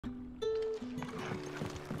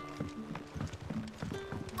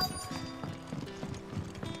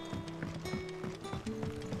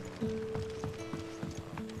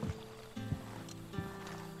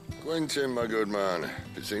Quentin, my good man.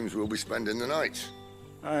 It seems we'll be spending the night.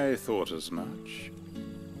 I thought as much.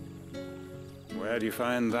 Where'd you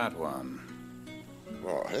find that one?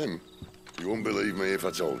 What, him? You wouldn't believe me if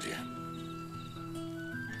I told you.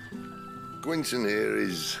 Quentin here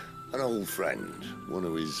is an old friend, one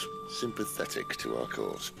who is sympathetic to our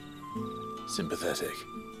cause. Sympathetic?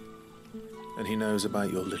 And he knows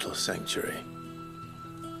about your little sanctuary.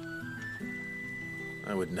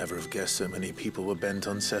 I would never have guessed so many people were bent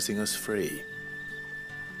on setting us free.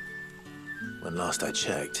 When last I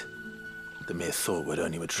checked, the mere thought would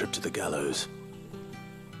earn you a trip to the gallows.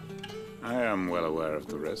 I am well aware of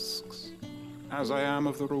the risks, as I am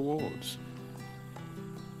of the rewards.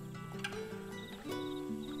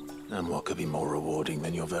 And what could be more rewarding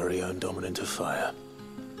than your very own dominant of fire?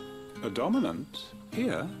 A dominant?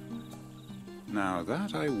 Here? Now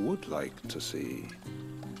that I would like to see.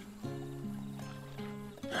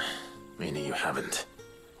 Meaning you haven't?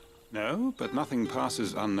 No, but nothing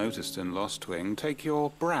passes unnoticed in Lostwing. Take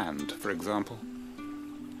your brand, for example.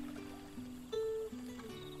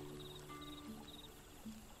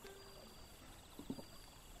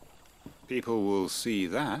 People will see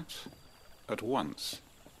that at once.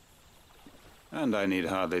 And I need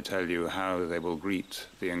hardly tell you how they will greet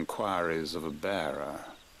the inquiries of a bearer.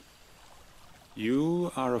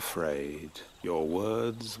 You are afraid your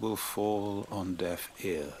words will fall on deaf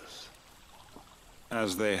ears,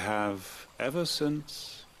 as they have ever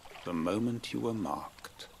since the moment you were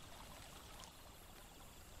marked.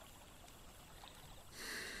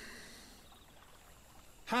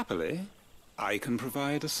 Happily, I can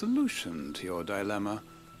provide a solution to your dilemma,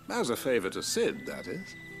 as a favor to Sid, that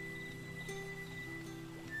is.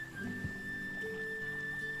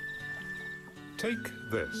 Take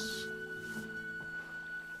this.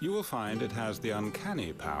 You will find it has the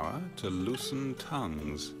uncanny power to loosen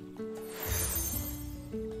tongues.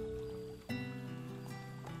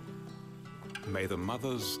 May the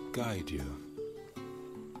mothers guide you.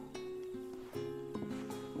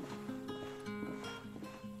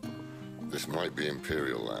 This might be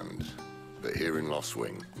Imperial land, but here in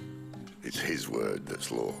Lostwing, it's his word that's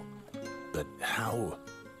law. But how?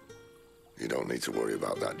 You don't need to worry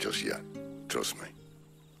about that just yet. Trust me.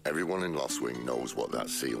 Everyone in Lostwing knows what that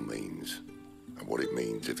seal means, and what it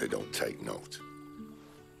means if they don't take note.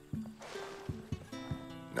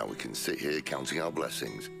 Now we can sit here counting our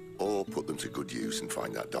blessings, or put them to good use and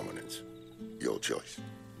find that dominance. Your choice.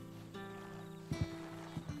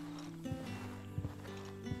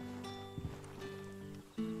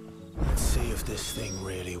 Let's see if this thing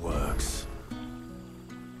really works.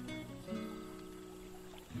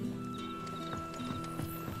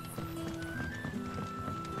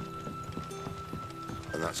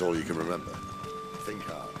 And that's all you can remember. Think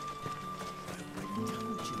hard.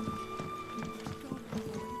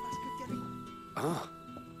 Ah.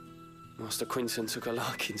 Master Quentin took a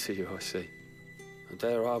liking to you, I see. And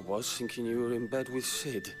there I was, thinking you were in bed with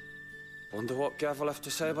Sid. Wonder what Gav will have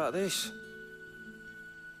to say about this.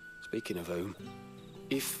 Speaking of whom,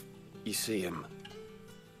 if you see him,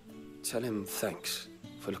 tell him thanks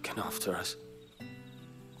for looking after us.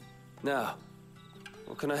 Now,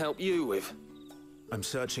 what can I help you with? I'm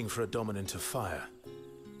searching for a dominant of fire.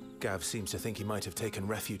 Gav seems to think he might have taken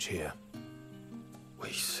refuge here.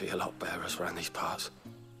 We see a lot bearers around these parts.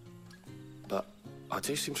 But I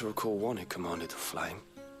do seem to recall one who commanded the flame.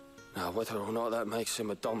 Now, whether or not that makes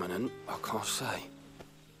him a dominant, I can't say.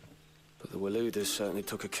 But the Waluders certainly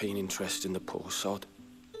took a keen interest in the poor sod.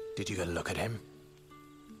 Did you get a look at him?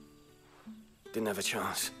 Didn't have a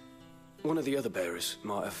chance. One of the other bearers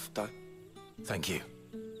might have, though. Thank you.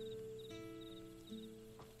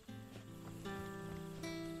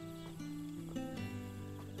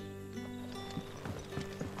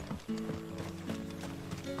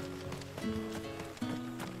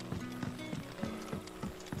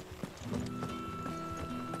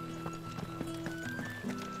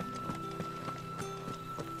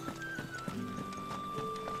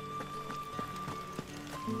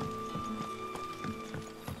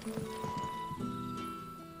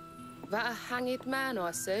 That a hanged man,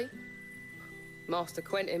 I see. Master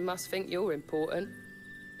Quentin must think you're important.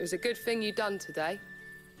 It was a good thing you done today,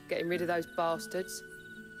 getting rid of those bastards.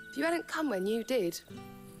 If you hadn't come when you did,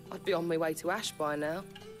 I'd be on my way to Ash by now,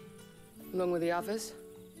 along with the others.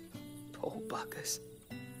 Poor buggers.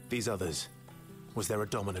 These others, was there a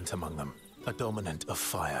dominant among them? A dominant of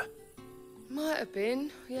fire? Might have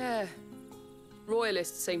been, yeah.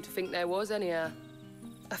 Royalists seem to think there was, anyhow.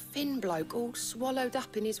 A thin bloke all swallowed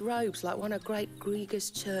up in his robes like one of Great Grieger's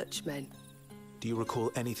churchmen. Do you recall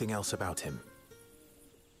anything else about him?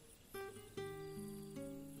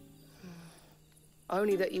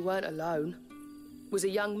 Only that you weren't alone. Was a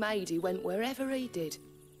young maid who went wherever he did,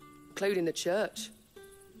 including the church,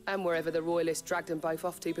 and wherever the royalists dragged them both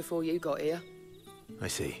off to before you got here. I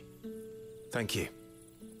see. Thank you.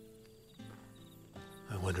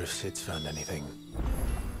 I wonder if Sid's found anything.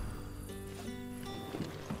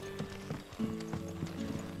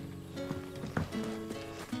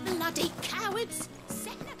 Bloody cowards!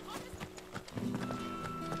 Setting upon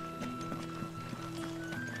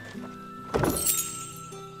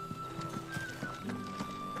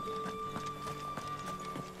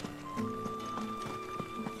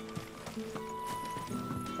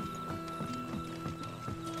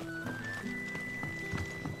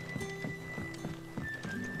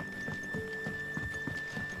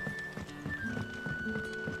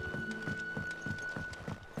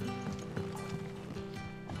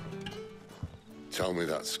Tell me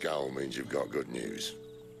that scowl means you've got good news.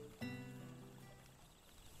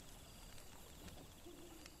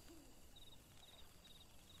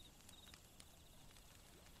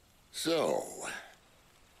 So,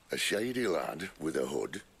 a shady lad with a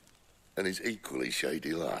hood, and his equally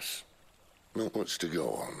shady lass. Not much to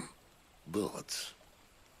go on, but...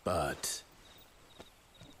 But...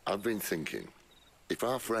 I've been thinking, if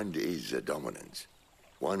our friend is a dominant,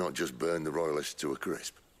 why not just burn the royalists to a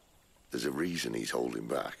crisp? There's a reason he's holding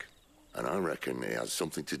back, and I reckon he has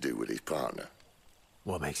something to do with his partner.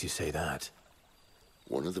 What makes you say that?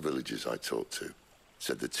 One of the villagers I talked to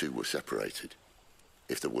said the two were separated.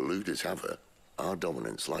 If the Waluders have her, our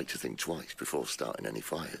dominants like to think twice before starting any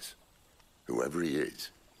fires. Whoever he is,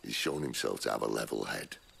 he's shown himself to have a level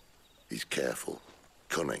head. He's careful,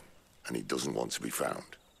 cunning, and he doesn't want to be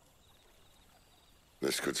found.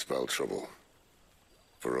 This could spell trouble.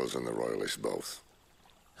 For us and the royalists both.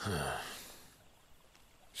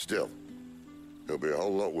 Still, it'll be a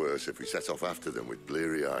whole lot worse if we set off after them with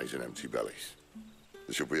bleary eyes and empty bellies.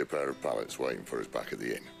 There should be a pair of pallets waiting for us back at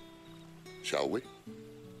the inn. Shall we?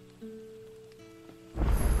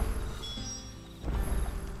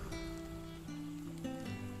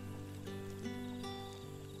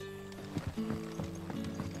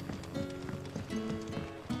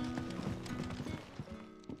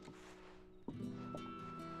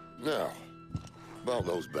 Now, about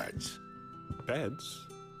those beds. Beds?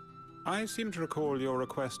 I seem to recall your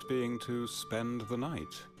request being to spend the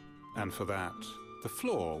night. And for that, the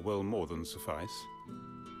floor will more than suffice.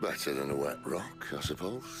 Better than a wet rock, I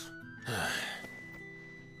suppose.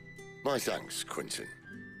 My thanks, Quinton.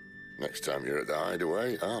 Next time you're at the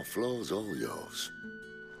hideaway, our floor's all yours.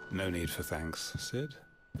 No need for thanks, Sid.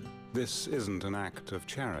 This isn't an act of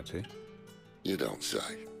charity. You don't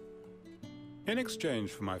say. In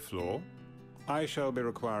exchange for my floor, I shall be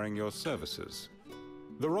requiring your services.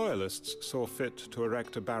 The Royalists saw fit to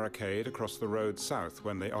erect a barricade across the road south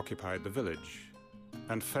when they occupied the village,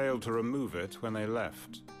 and failed to remove it when they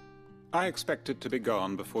left. I expect it to be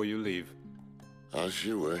gone before you leave. As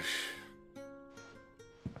you wish.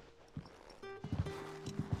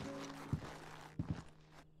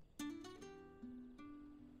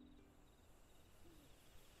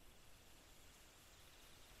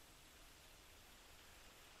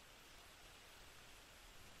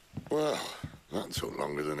 Well, that took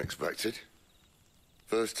longer than expected.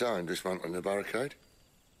 First time dismantling a barricade?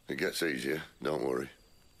 It gets easier, don't worry.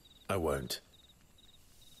 I won't.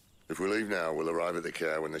 If we leave now, we'll arrive at the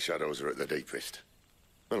care when the shadows are at their deepest.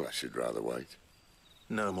 Unless you'd rather wait.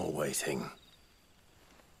 No more waiting.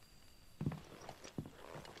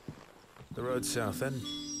 The road south, then?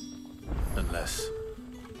 Unless...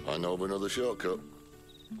 I know of another shortcut.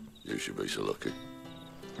 You should be so lucky.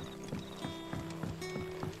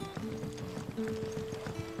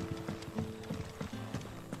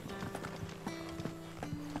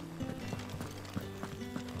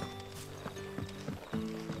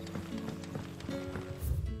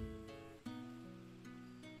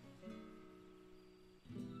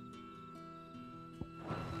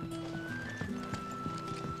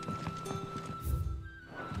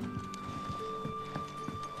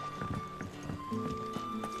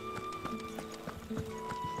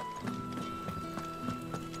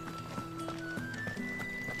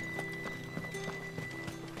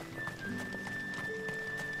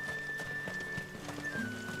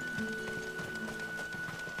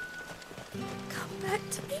 back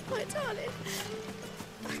to me, my darling.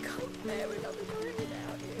 I can't bear another day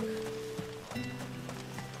without you.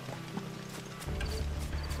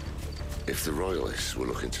 If the Royalists were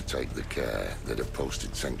looking to take the care, they'd have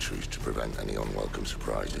posted sentries to prevent any unwelcome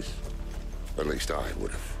surprises. At least I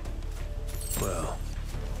would have. Well,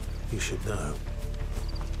 you should know.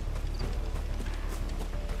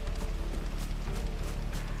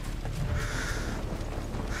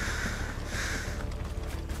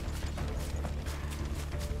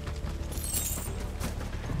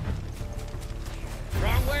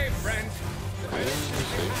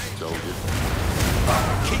 See? Told you.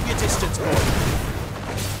 Keep your distance, boy.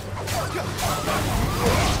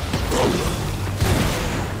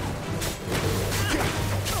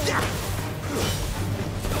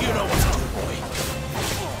 You know what to do, boy.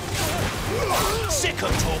 Sick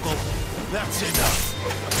of Torgal. That's enough.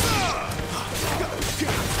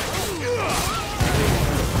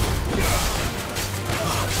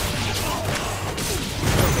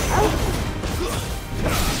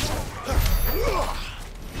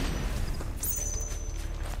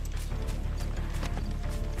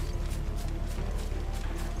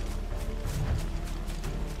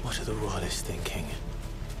 What are the Royalists thinking?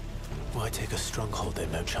 Why take a stronghold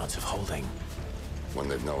they've no chance of holding? When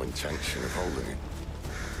they've no intention of holding it.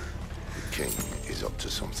 The king is up to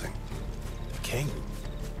something. The king?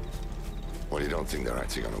 Well, you don't think they're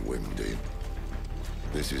acting on a whim, do you?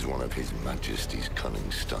 This is one of His Majesty's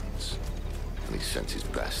cunning stunts, and he sent his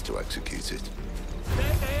best to execute it.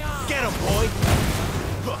 Get him, boy!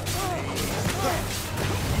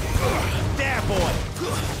 There, boy!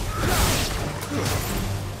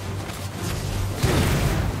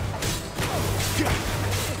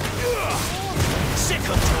 Sick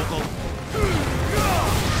of Torgal!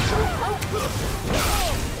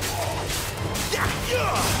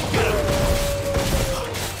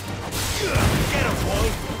 Get him, boy!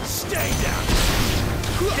 Stay down!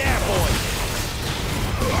 There, boy!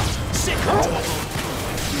 Sick of Torgal!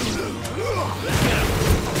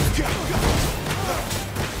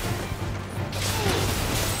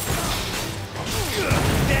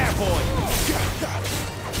 There, boy!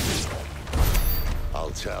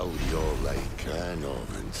 I'll tell your late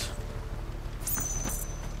Normans.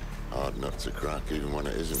 Hard nut to crack even when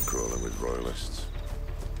it isn't crawling with royalists.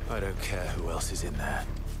 I don't care who else is in there.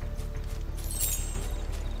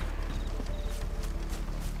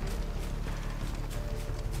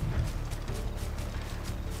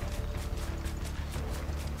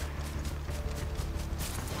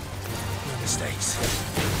 No mistakes.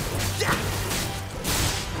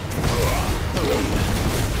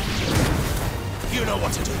 You know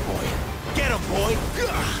what to do, boy. Get him, boy!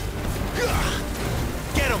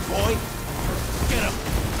 Get him, boy! Get him!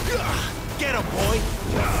 Get him, boy!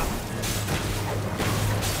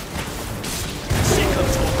 Sick of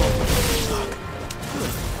Torgal!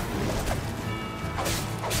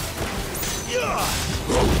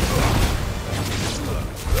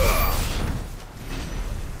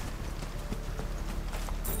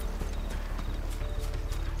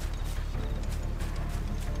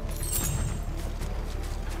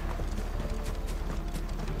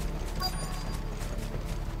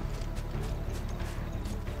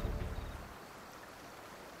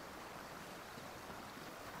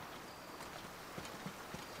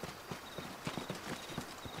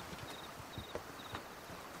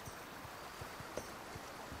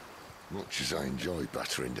 Much as I enjoy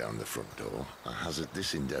battering down the front door, I hazard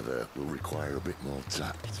this endeavour will require a bit more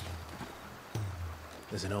tact.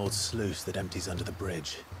 There's an old sluice that empties under the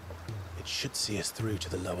bridge. It should see us through to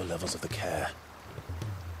the lower levels of the care.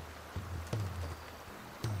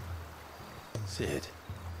 Sid.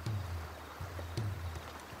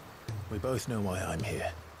 We both know why I'm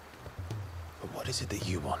here. But what is it that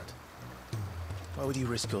you want? Why would you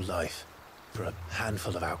risk your life for a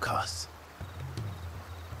handful of outcasts?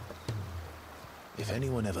 If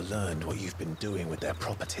anyone ever learned what you've been doing with their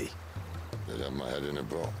property... They'd have my head in a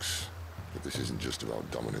box. But this isn't just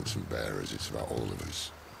about dominance and bearers, it's about all of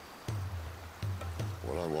us.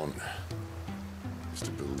 What I want is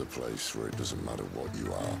to build a place where it doesn't matter what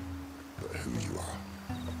you are, but who you are.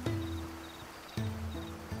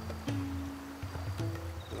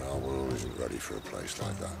 But our world isn't ready for a place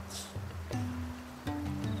like that.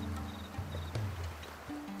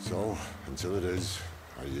 So, until it is,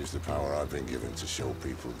 I use the power I've been given to show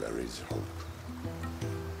people there is hope.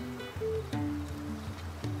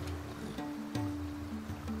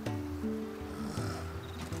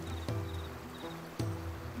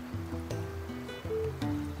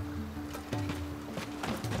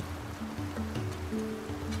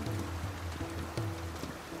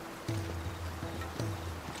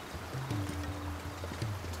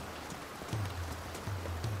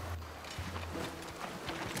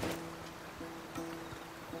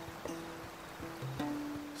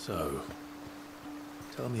 So,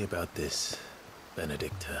 tell me about this,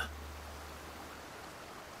 Benedicta.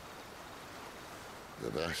 The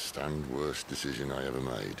best and worst decision I ever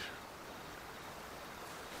made.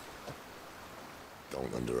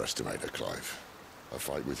 Don't underestimate her, Clive. A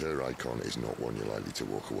fight with her icon is not one you're likely to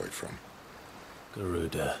walk away from.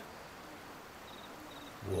 Garuda.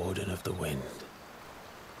 Warden of the Wind.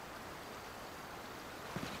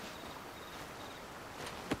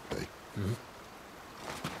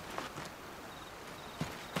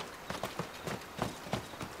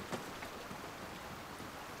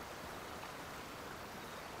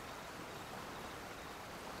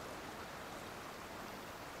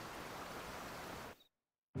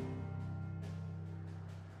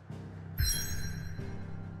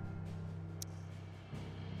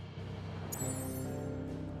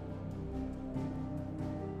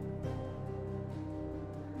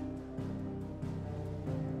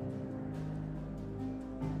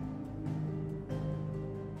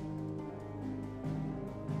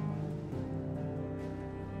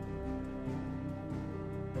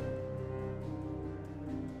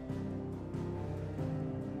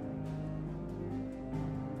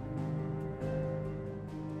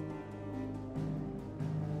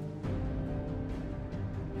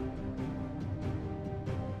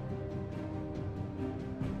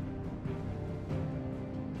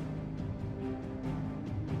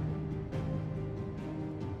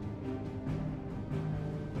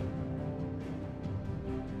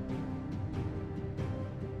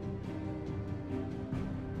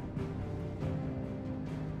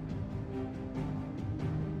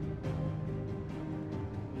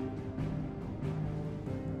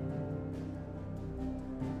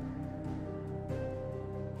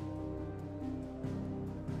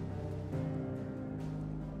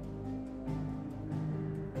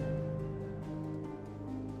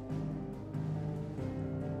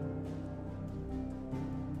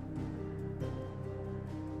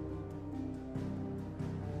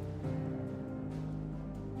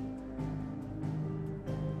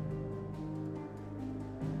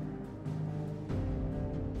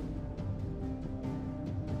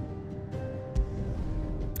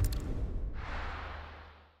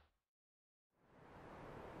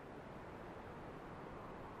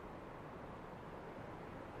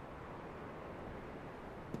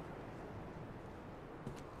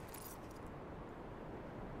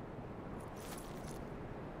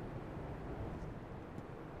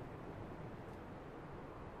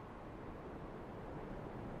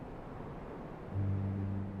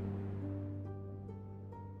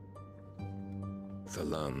 The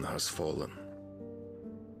land has fallen.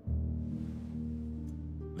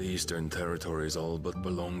 The Eastern territories all but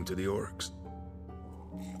belong to the orcs.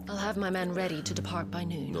 I'll have my men ready to depart by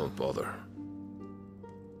noon. Don't bother.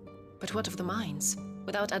 But what of the mines?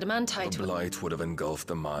 Without adamantite... The blight would have engulfed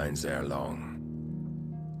the mines ere long.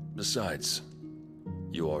 Besides,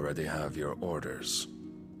 you already have your orders.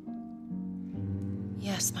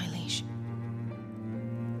 Yes, my liege.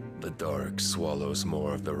 The dark swallows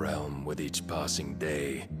more of the realm with each passing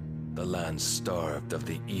day. The land starved of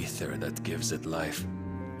the ether that gives it life.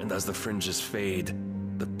 And as the fringes fade,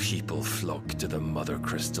 the people flock to the mother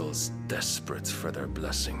crystals, desperate for their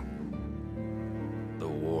blessing. The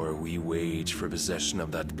war we wage for possession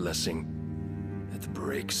of that blessing, it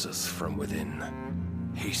breaks us from within,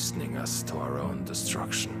 hastening us to our own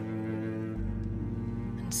destruction.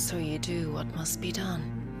 And so you do what must be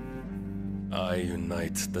done. I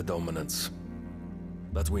unite the dominants,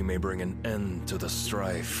 that we may bring an end to the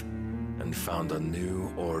strife, and found a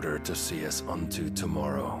new order to see us unto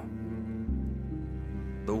tomorrow.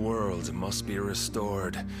 The world must be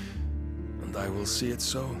restored, and I will see it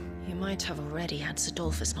so. You might have already had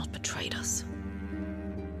Zidolphus not betrayed us.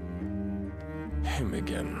 Him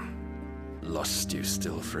again. Lust you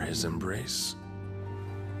still for his embrace?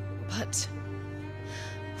 But...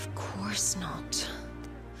 of course not.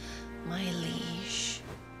 My liege.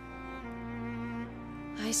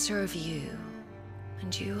 I serve you,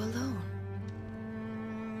 and you alone.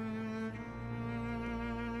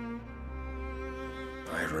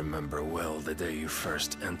 I remember well the day you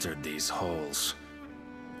first entered these halls.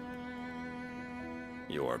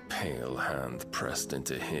 Your pale hand pressed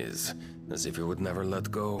into his, as if you would never let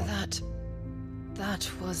go. That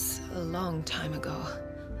was a long time ago.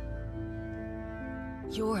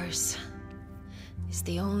 Yours is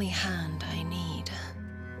the only hand I need.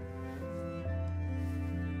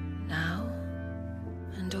 Now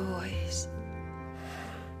and always.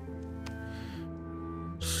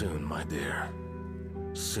 Soon, my dear.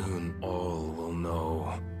 Soon all will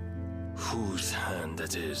know whose hand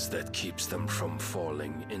it is that keeps them from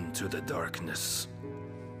falling into the darkness.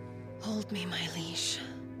 Hold me, my liege.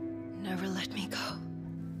 Never let me go.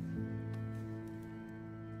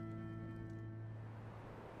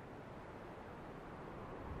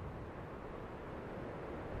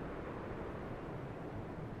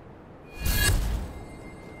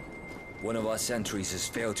 One of our sentries has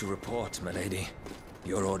failed to report, milady.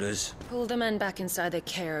 Your orders? Pull the men back inside their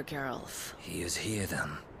care, Geralf. He is here, then.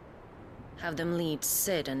 Have them lead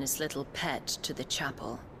Sid and his little pet to the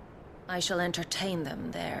chapel. I shall entertain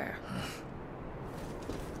them there.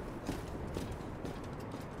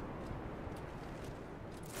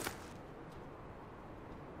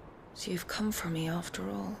 So you've come for me after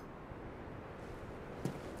all.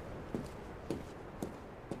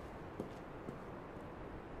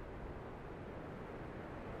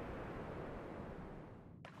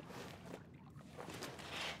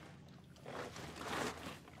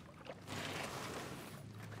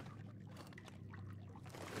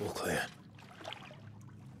 All clear.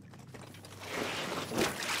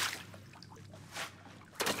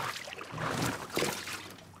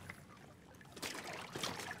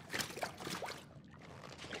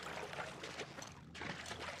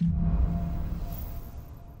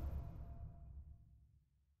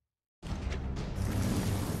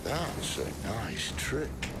 That's a nice trick.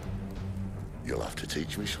 You'll have to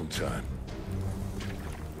teach me sometime.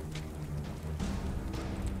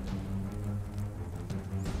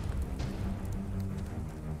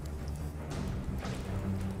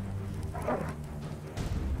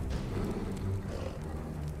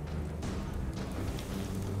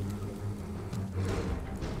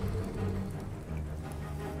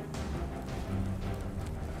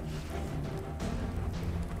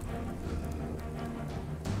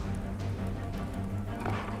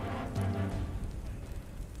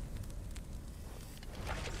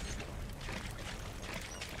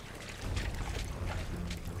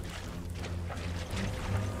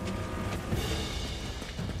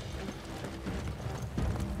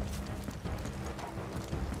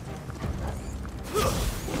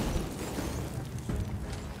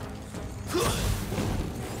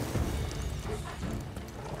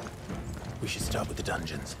 We should start with the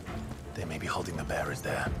dungeons. They may be holding the bearers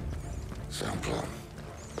there. Sound plan.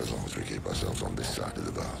 As long as we keep ourselves on this side of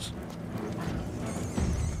the bars.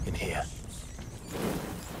 In here.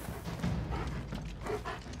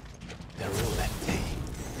 They're all empty.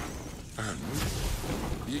 And?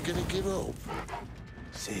 You gonna give up?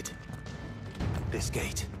 Sid. This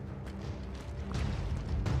gate.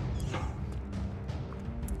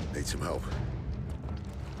 Need some help.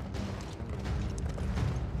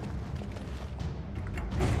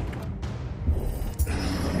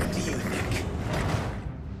 What do you think?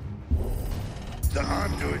 That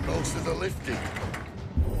I'm doing most of the lifting.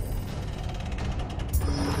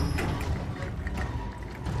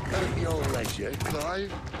 At your leisure,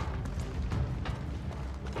 Clive.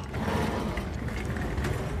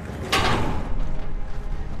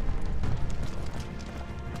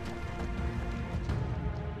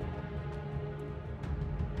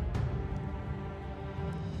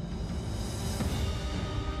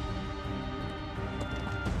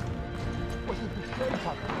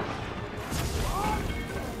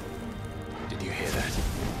 Did you hear that?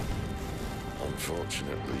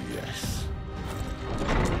 Unfortunately, yes.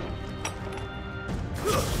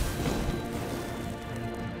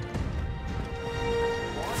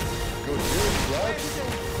 Good news, lads.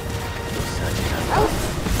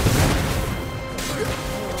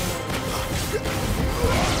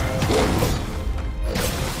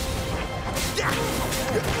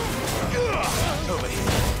 Over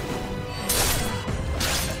here.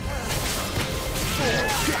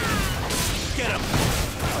 Get him!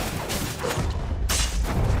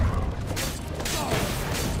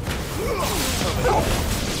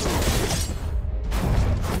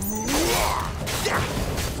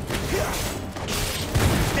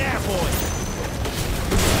 There, boy!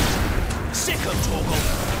 Sick of Torgal!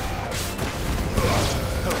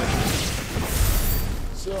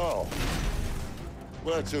 So,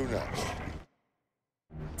 where to next?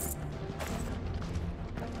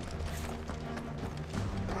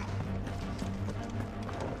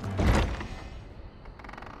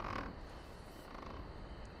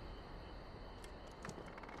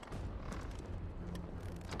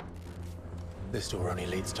 This door only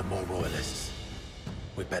leads to more royalists.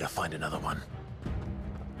 We'd better find another one.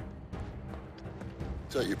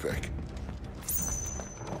 Take your pick.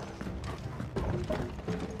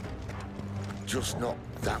 Just not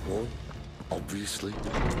that one, obviously.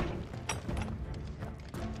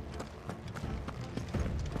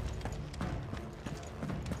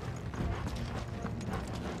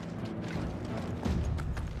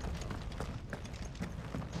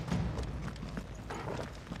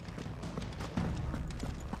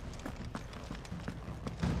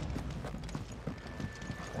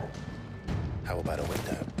 How about a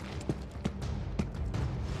window?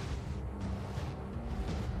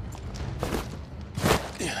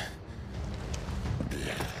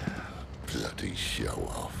 Bloody show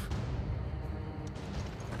off.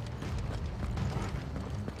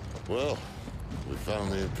 Well, we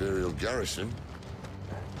found the Imperial garrison.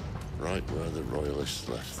 right where the Royalists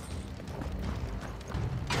left them.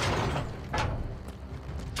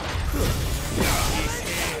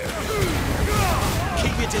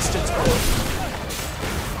 Keep your distance, boy.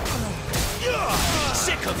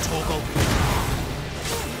 Sick of Torgal.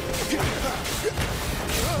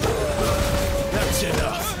 That's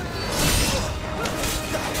enough.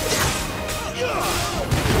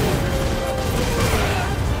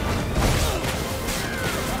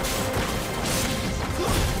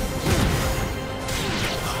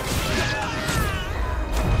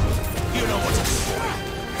 You know what to do, boy.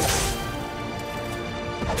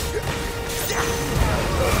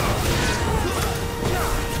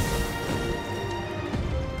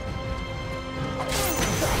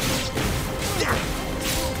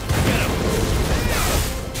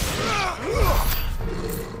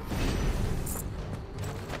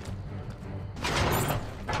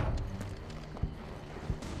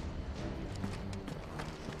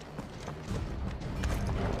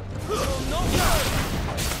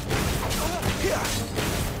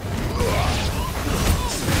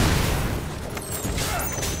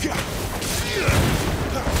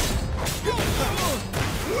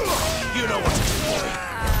 You know what to do, boy.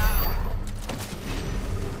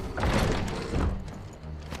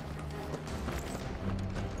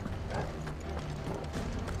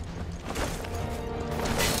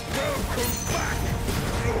 Welcome back,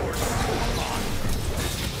 Lord Swan.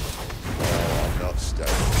 Oh, I'm not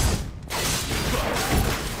staying.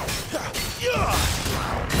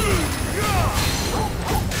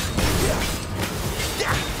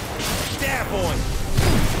 There, boy.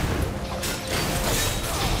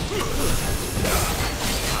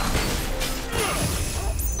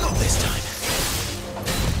 Not this time.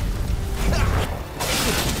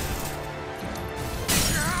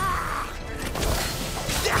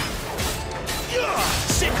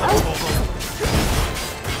 Sick of Torgal.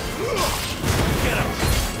 Get him.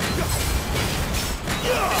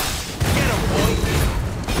 Get him, boy.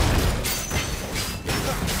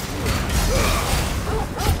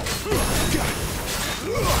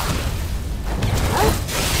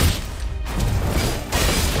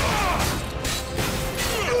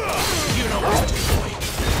 You know what to do, boy.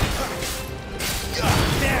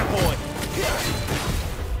 There, boy.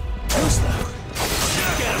 Too slow.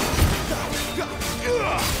 Get him.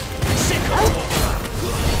 Sick of Torgal.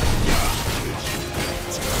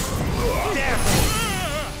 There, boy.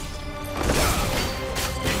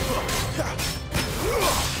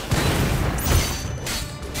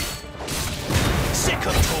 Sick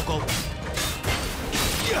of Torgal.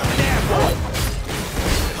 There, boy.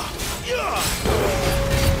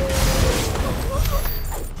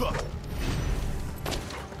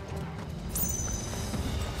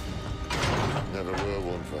 Never were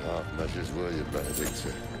one for half measures, were you,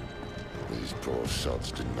 Benedicta? These poor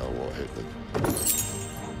sods didn't know what hit them.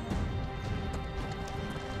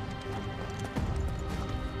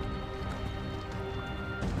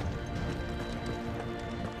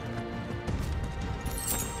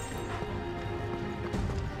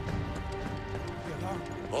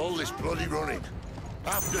 All this bloody running.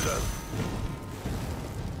 After them.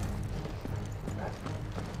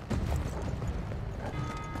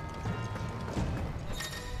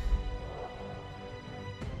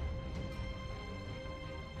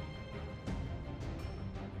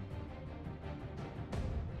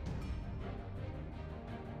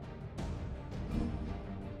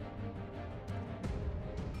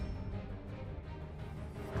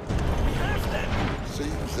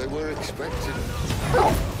 Seems they were expecting it.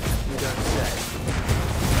 You don't say.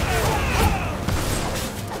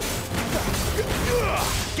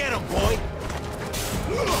 Get him, boy.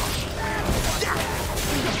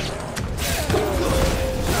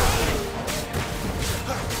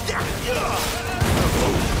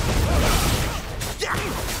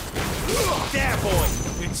 There, boy.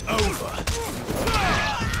 It's over.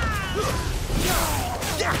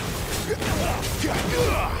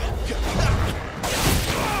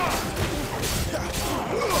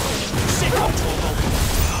 Sick of Torgal.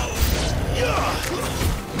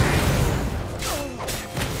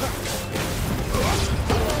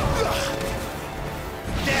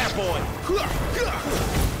 There, boy.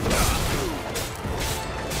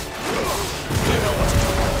 You know what to do.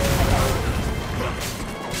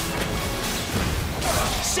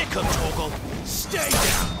 Sick of Torgal. Stay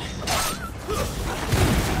down.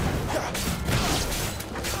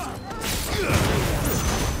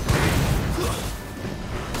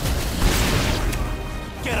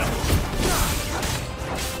 Get him.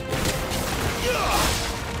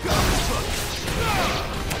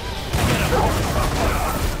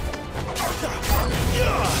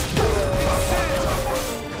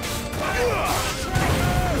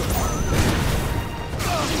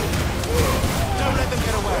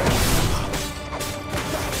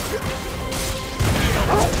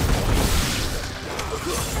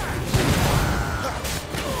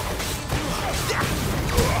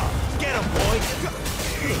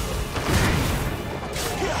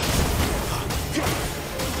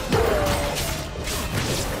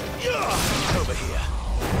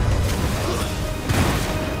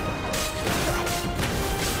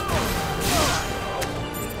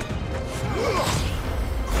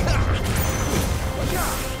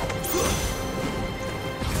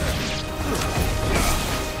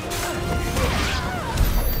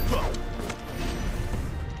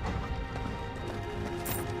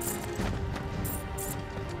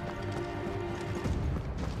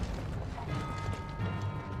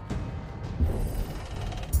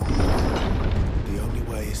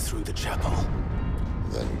 Through the chapel.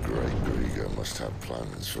 Then Great Grieger must have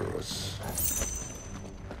plans for us.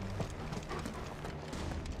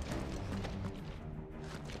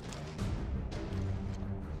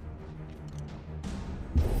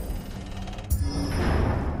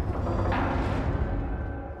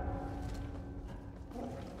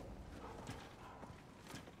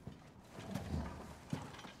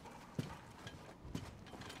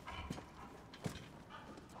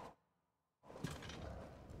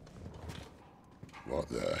 What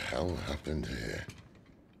the hell happened here?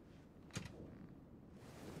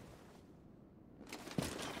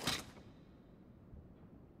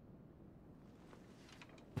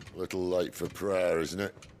 Little late for prayer, isn't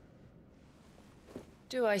it?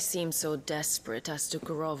 Do I seem so desperate as to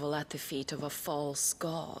grovel at the feet of a false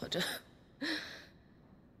god?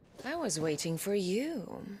 I was waiting for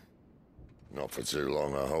you. Not for too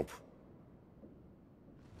long, I hope.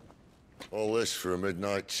 All this for a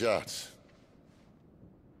midnight chat.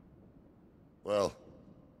 Well,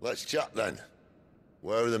 let's chat then.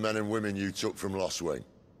 Where are the men and women you took from Lost Wing?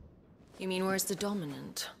 You mean where's the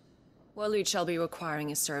dominant? Waloed shall be requiring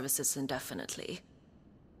his services indefinitely.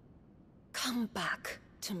 Come back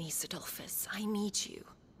to me, Sidolphus. I need you.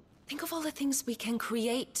 Think of all the things we can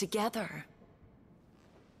create together.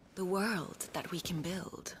 The world that we can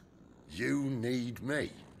build. You need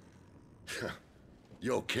me?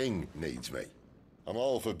 Your king needs me. I'm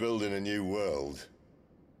all for building a new world.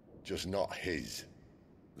 Just not his.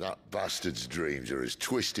 That bastard's dreams are as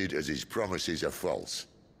twisted as his promises are false.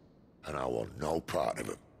 And I want no part of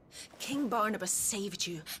them. King Barnabas saved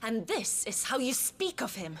you, and this is how you speak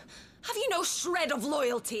of him. Have you no shred of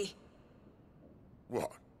loyalty?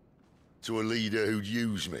 What? To a leader who'd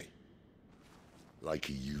use me? Like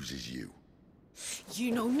he uses you?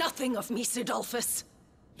 You know nothing of me, Sidolphus.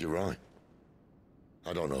 You're right.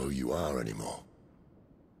 I don't know who you are anymore.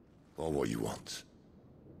 Or what you want.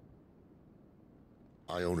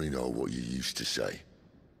 I only know what you used to say.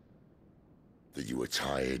 That you were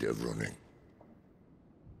tired of running.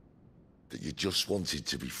 That you just wanted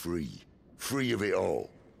to be free. Free of it all.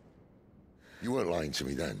 You weren't lying to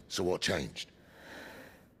me then, so what changed?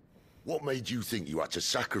 What made you think you had to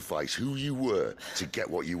sacrifice who you were to get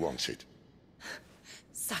what you wanted?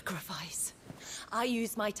 Sacrifice? I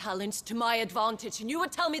use my talents to my advantage, and you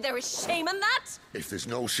would tell me there is shame in that? If there's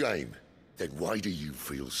no shame, then why do you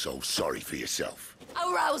feel so sorry for yourself?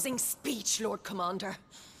 A rousing speech, Lord Commander.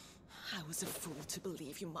 I was a fool to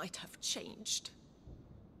believe you might have changed.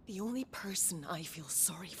 The only person I feel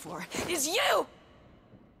sorry for is you!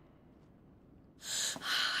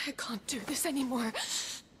 I can't do this anymore.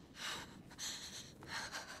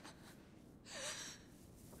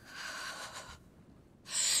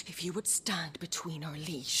 If you would stand between our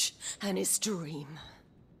leash and his dream,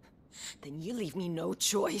 then you leave me no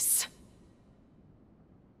choice.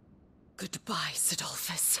 Goodbye,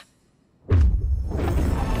 Sidolphus.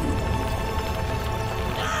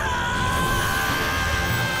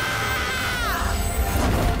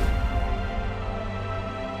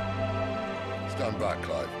 Stand back,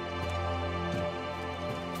 Clive.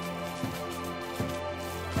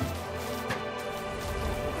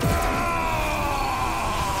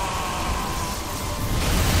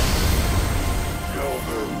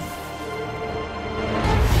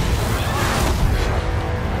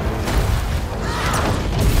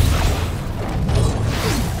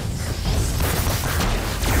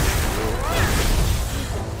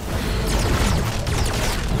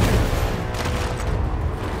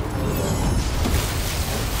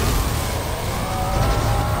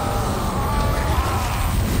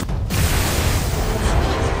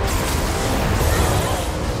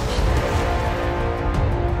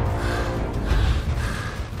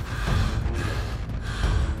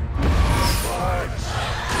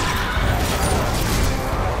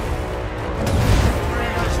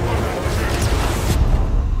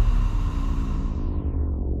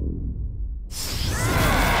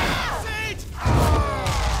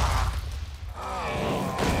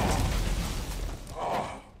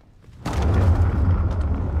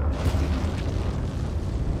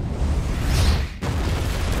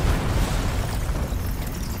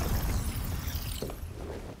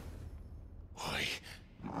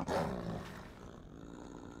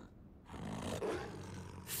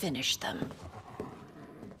 Finish them.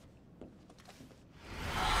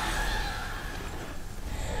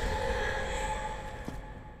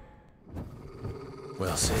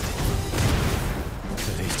 Well, Sid.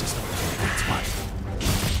 At least it's not the next one.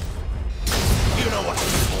 You know what to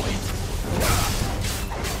do, boy.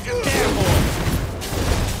 Damn, boy!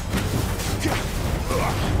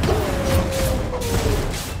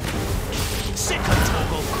 Sick of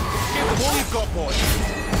Toggle. Give him all you've got, boy.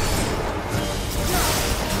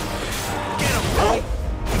 Get him, boy!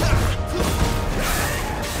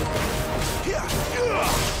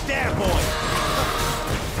 There, boy!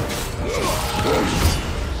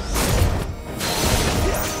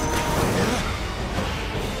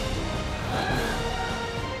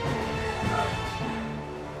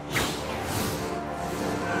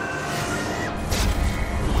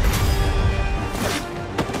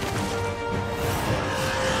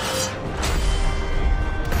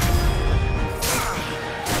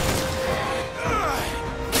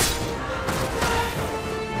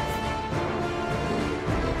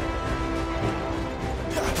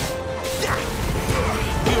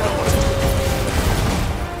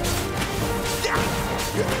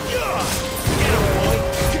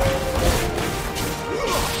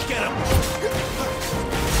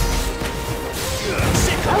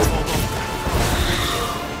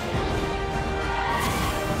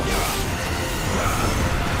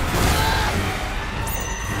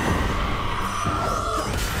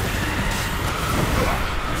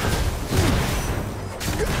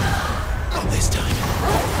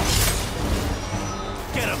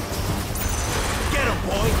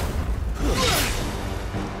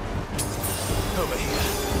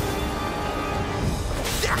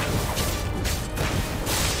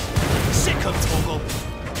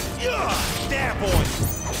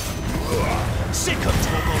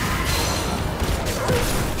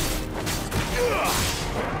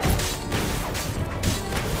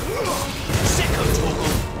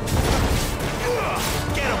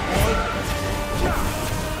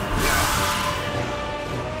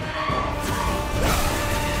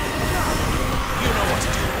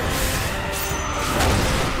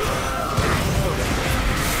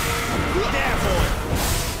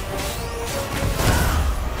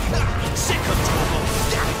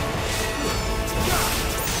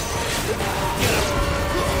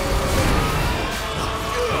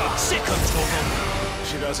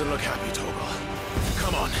 Doesn't look happy, Toggle.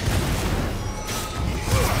 Come on.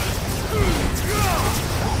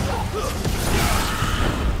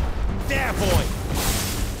 There, boy!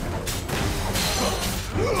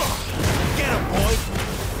 Get him, boy!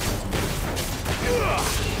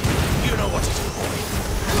 You know what to do, boy.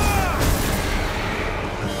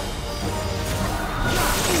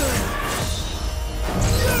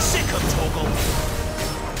 Sick of Toggle!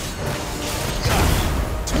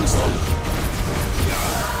 Too slow!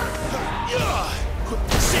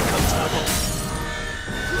 Sick of trouble!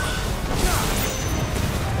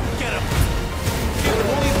 Get him! Give him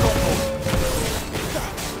all you've got, boy!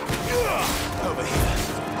 Over here.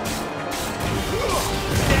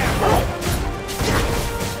 There, boy!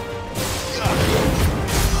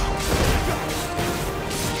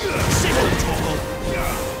 Sick of trouble!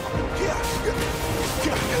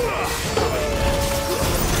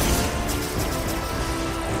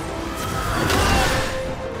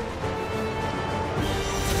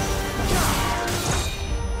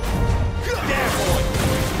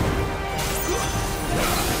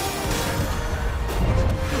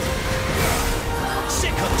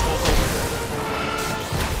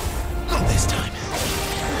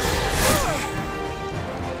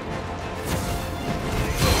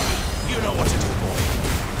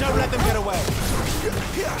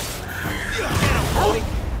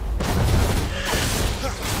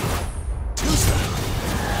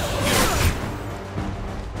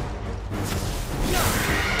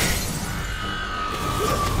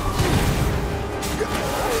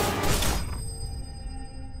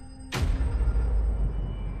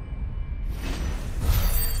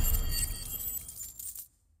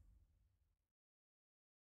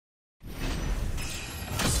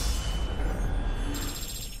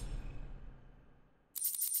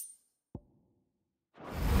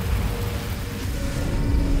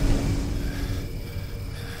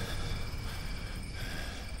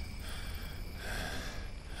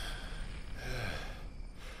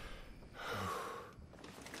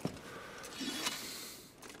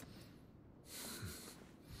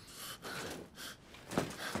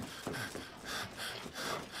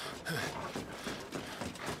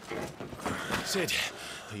 Sid,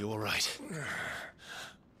 are you all right?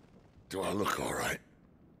 Do I look all right?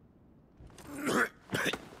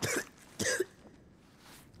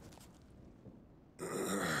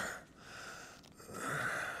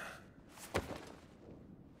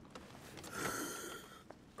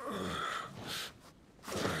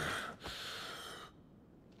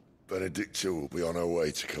 Benedict too will be on her way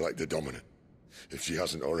to collect the Dominant, if she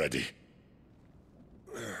hasn't already.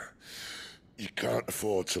 You can't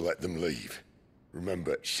afford to let them leave.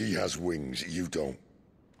 Remember, she has wings, you don't.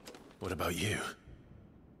 What about you?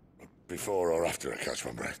 Before or after I catch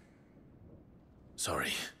my breath?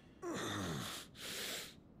 Sorry.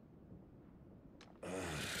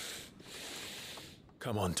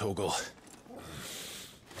 Come on, Torgal.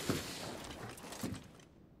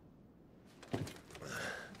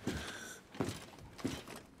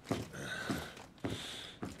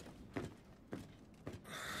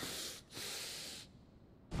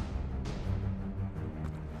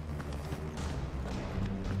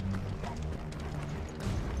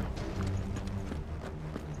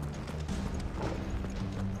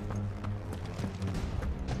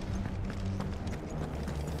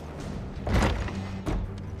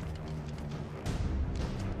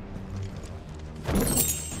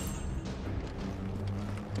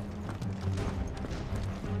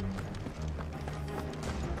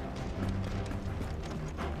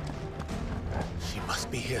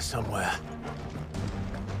 Be here somewhere.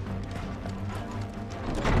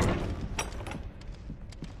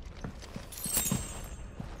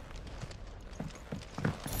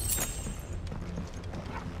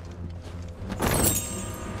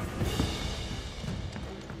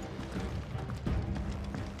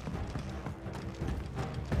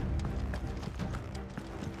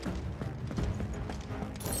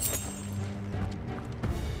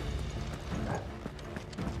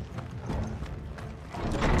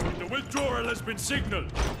 Withdrawal has been signaled.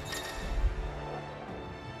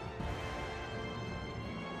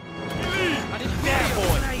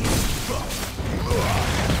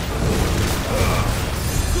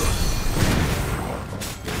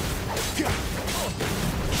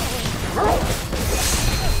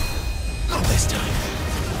 Not this time.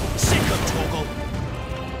 Sick of Torgal.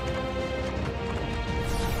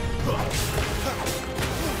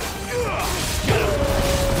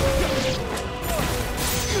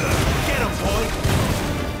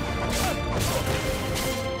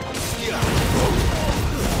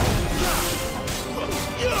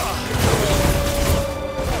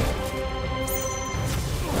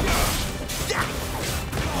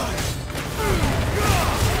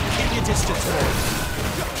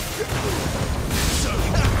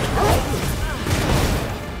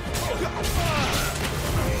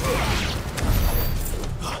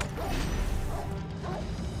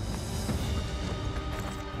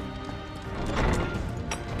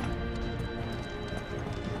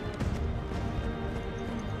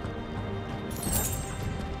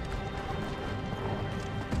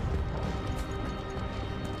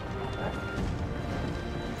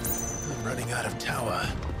 Running out of tower.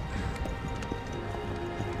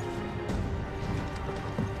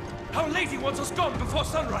 Our Lady wants us gone before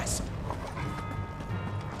sunrise.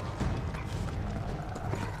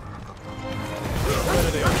 Where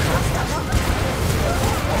are they all?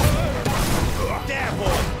 There,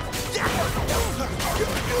 boy!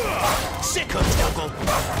 Sick of Torgal!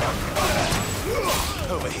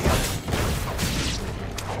 Over here.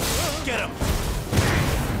 Get him!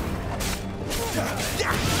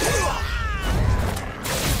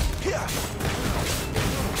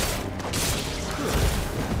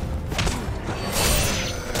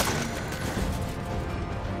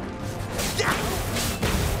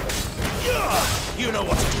 You know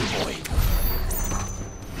what to do, boy.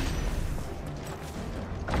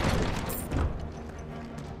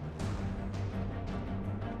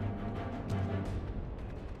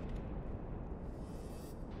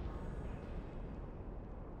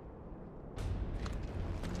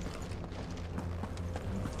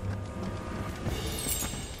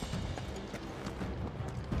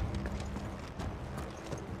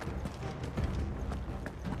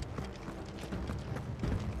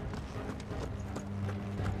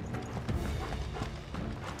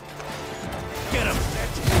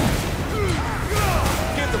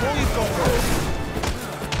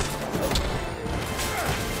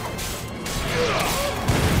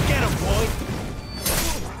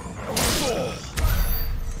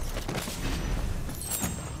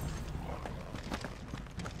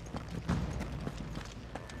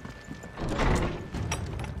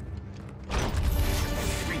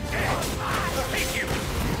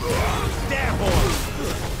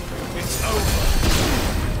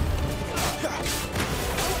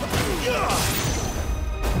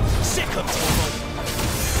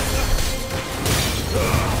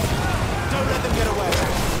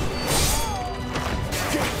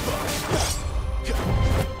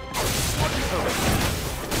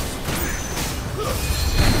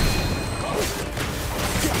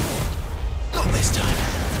 Not this time.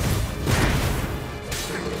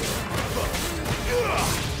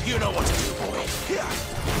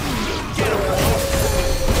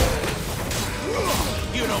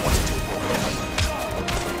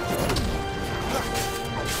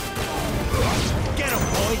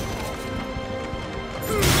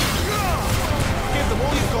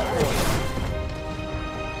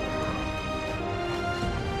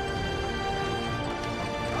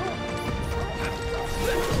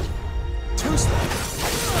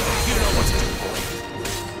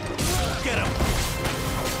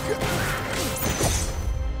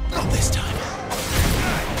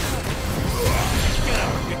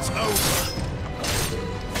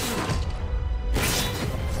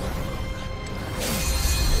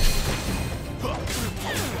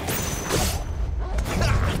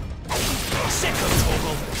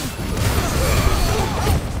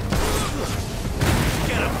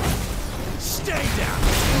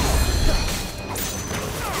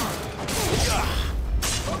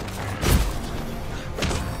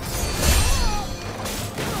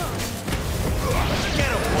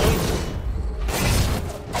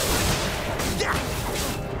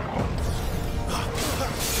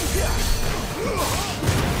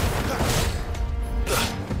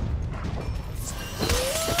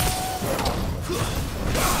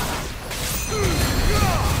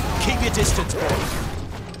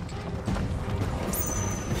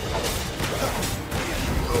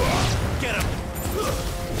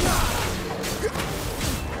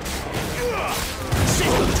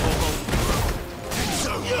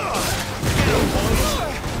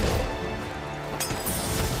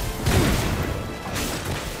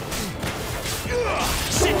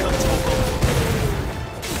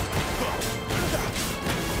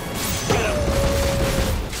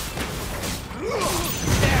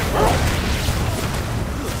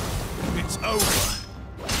 It's over.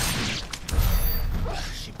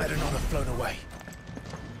 She better not have flown away.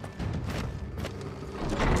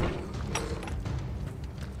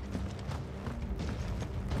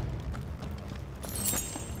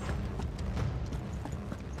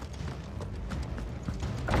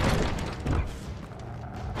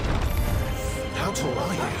 How tall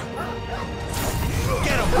are you?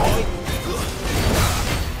 Get him, boy!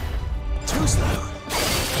 Too slow.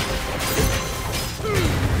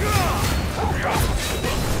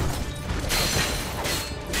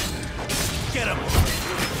 Get him!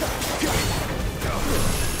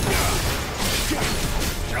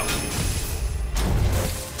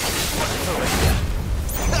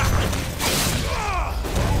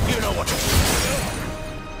 You know what to do.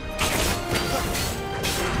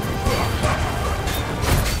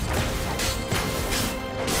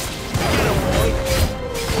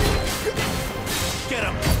 Get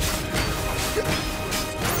him!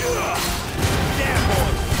 Damn,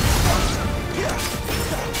 boy!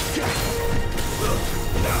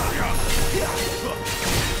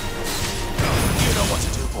 You know what to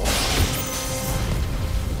do, boy.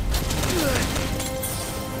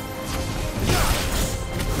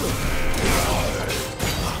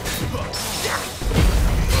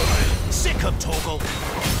 Sick him, Torgal!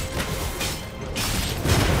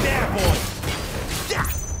 There, boy!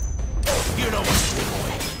 You know what to do,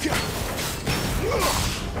 boy.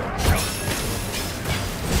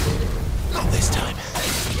 Not this time.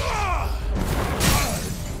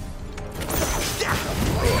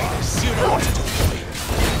 You know what to do, boy.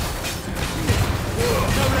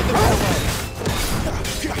 Don't let them get away.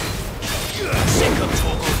 Sick him,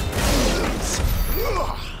 Torgal!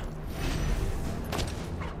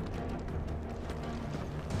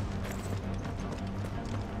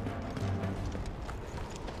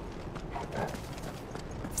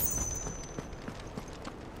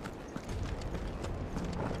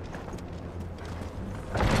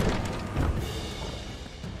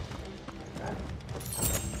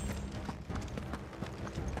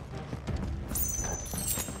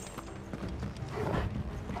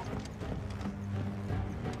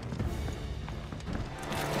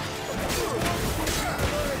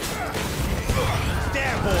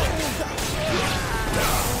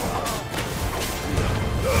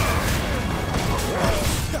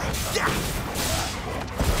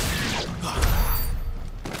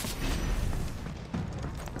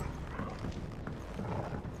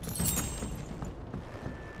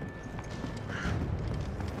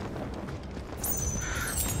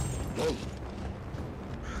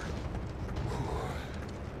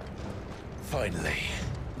 Finally.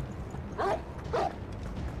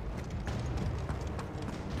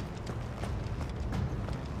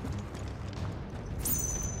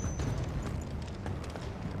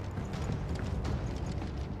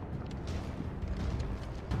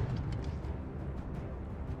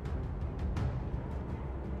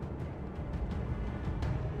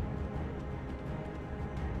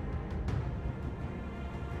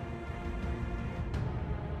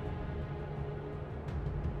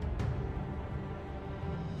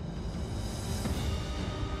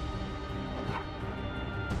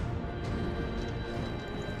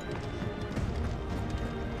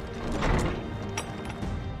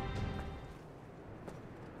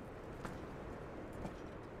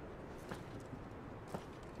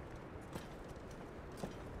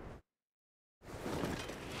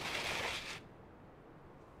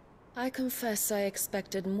 I confess I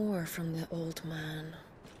expected more from the old man.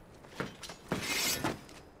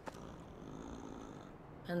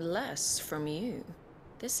 And less from you.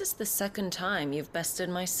 This is the second time you've bested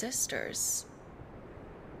my sisters.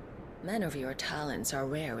 Men of your talents are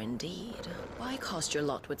rare indeed. Why cast your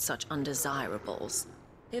lot with such undesirables?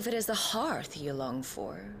 If it is the hearth you long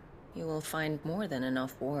for, you will find more than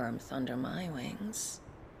enough warmth under my wings.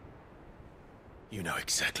 You know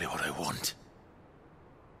exactly what I want.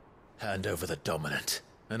 Hand over the dominant,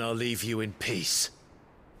 and I'll leave you in peace.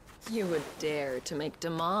 You would dare to make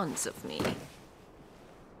demands of me.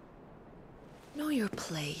 Know your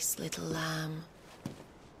place, little lamb.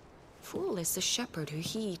 Fool is the shepherd who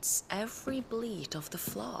heeds every bleat of the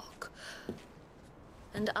flock.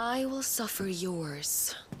 And I will suffer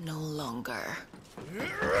yours no longer.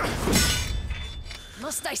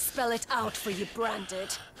 Must I spell it out for you,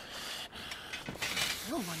 Branded?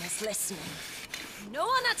 No one is listening. No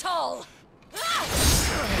one at all!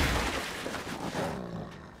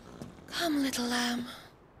 Come, little lamb,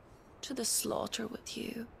 to the slaughter with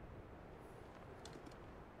you.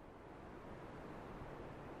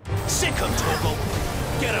 Sick him, Torgal!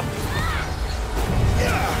 Get him!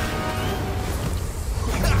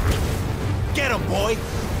 Get him, boy!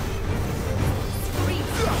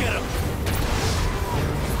 Get him!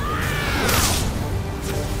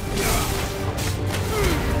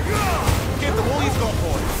 Give them all you've got,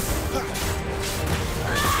 boy.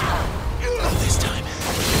 Not this time.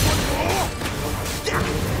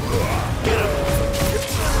 Get him!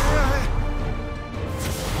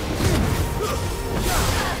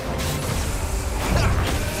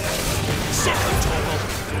 Second toggle.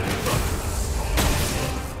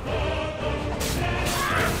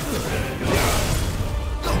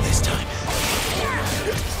 Not this time.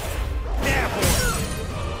 Now, boy.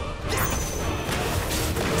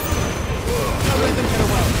 Don't let them get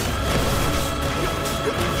away.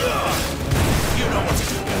 You know what to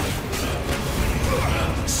do, boy.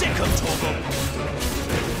 Second toggle.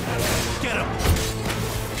 Get him.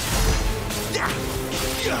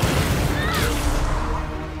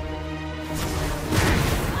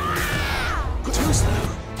 Too slow.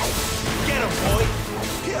 Get him, boy.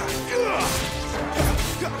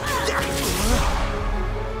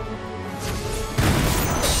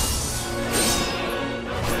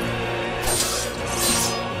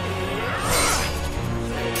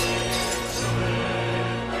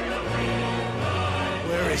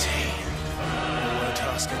 Where is he? I won't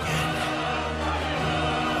ask again.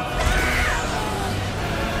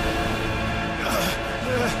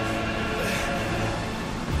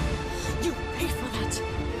 You pay for that.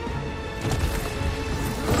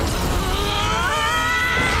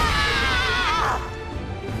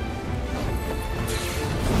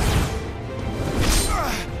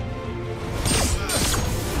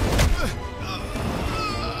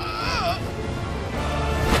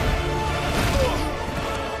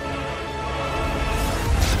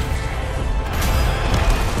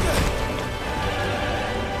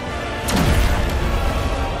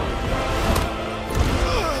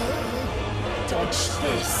 Dodge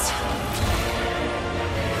this.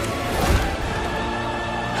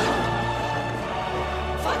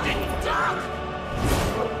 Fucking dog!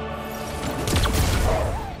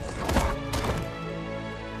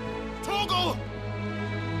 Toggle!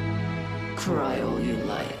 Cry all you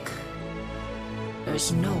like.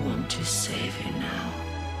 There's no one to save you now.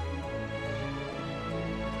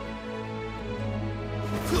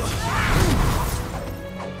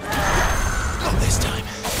 Not this time.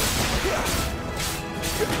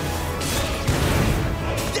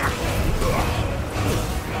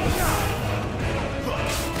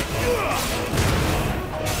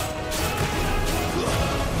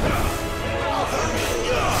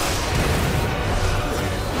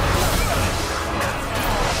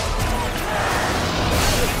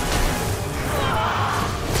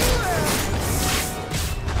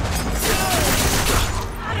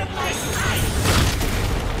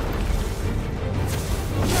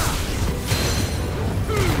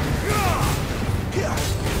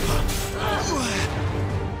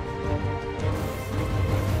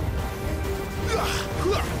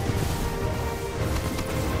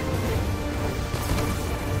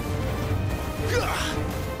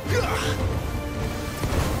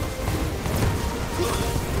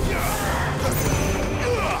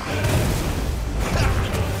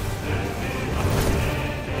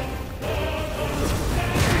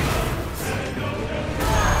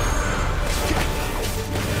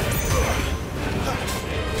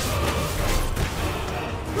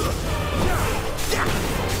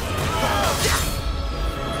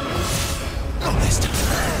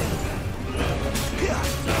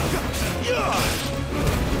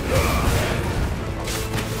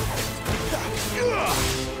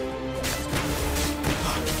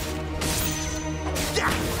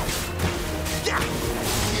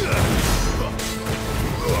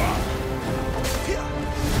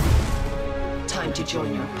 Time to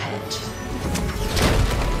join your pet.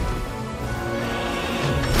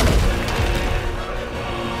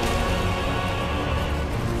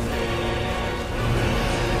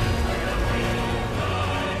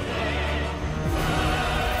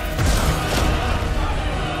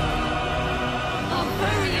 I'll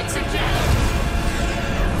bury it together!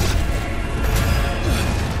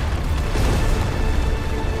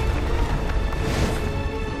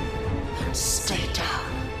 Stay down.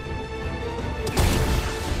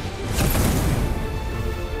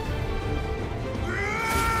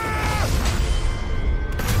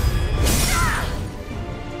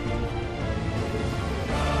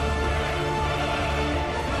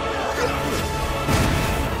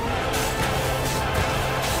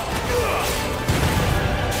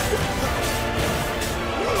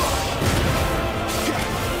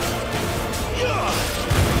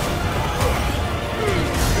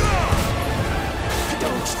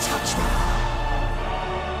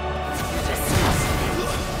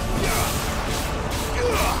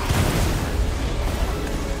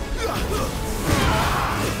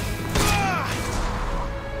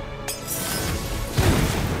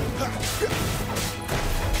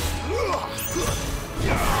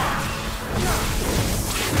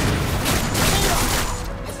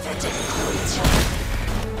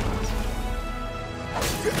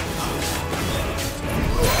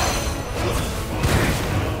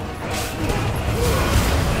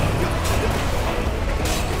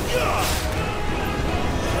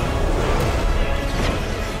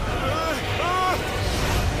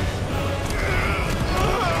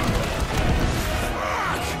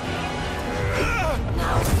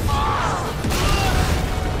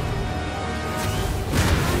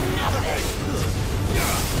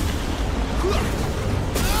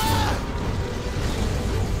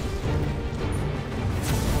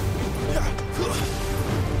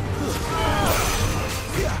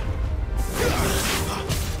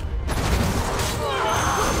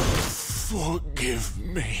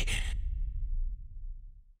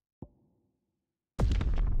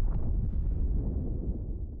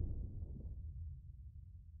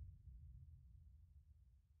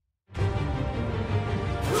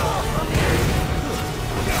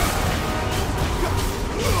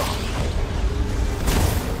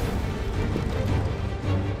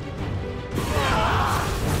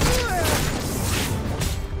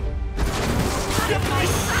 my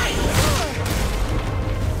son!